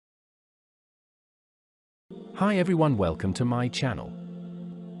Hi everyone, welcome to my channel.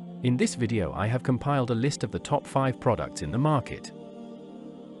 In this video I have compiled a list of the top 5 products in the market.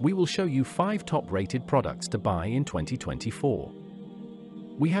 We will show you 5 top rated products to buy in 2024.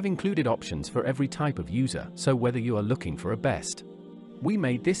 We have included options for every type of user, so whether you are looking for a best. We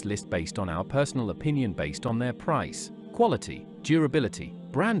made this list based on our personal opinion based on their price, quality, durability,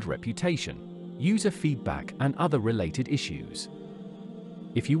 brand reputation, user feedback and other related issues.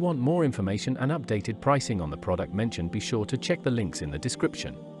 If you want more information and updated pricing on the product mentioned, be sure to check the links in the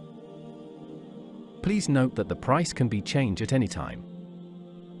description. Please note that the price can be changed at any time.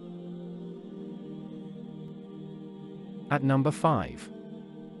 At number 5.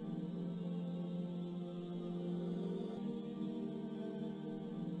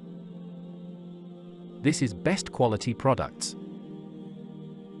 This is best quality products.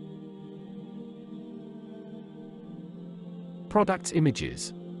 Products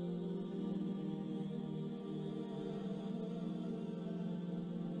images.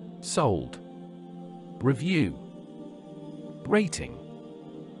 Sold. Review. Rating.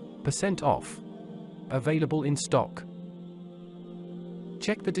 Percent off. Available in stock.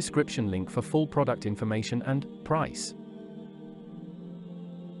 Check the description link for full product information and price.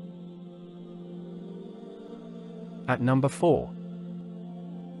 At number 4.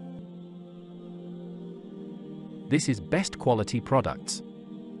 This is best quality products.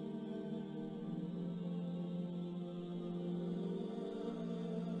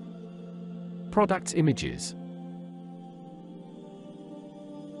 Products images.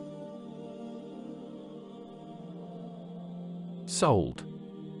 Sold.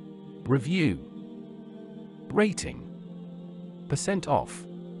 Review. Rating. Percent off.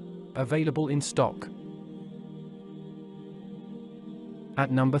 Available in stock.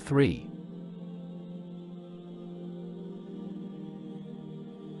 At number 3.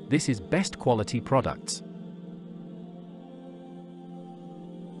 This is best quality products.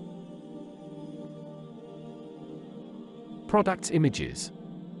 Products images.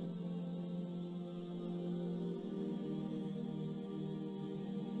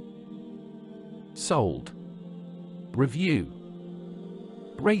 Sold. Review.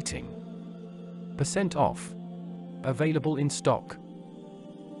 Rating. Percent off. Available in stock.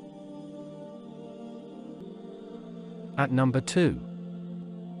 At number 2.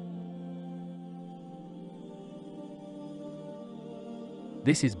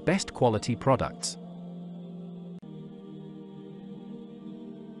 This is best quality products.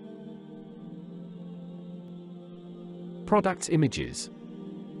 Products images.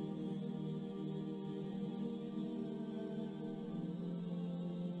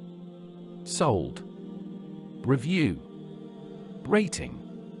 Sold. Review. Rating.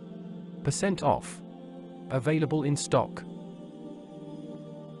 Percent off. Available in stock.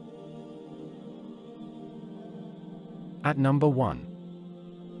 At number 1.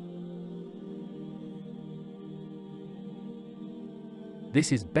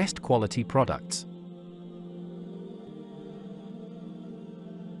 This is best quality products.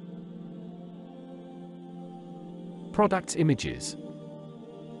 Products images.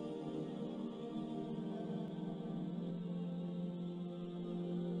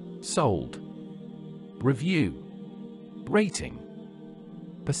 Sold. Review. Rating.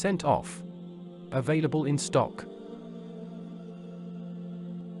 Percent off. Available in stock.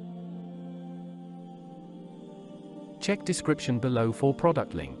 Check description below for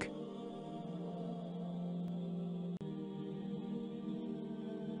product link.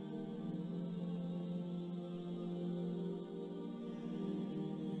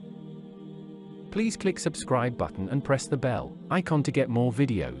 Please click subscribe button and press the bell icon to get more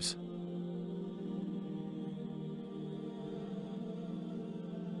videos.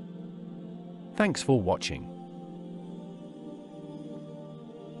 Thanks for watching.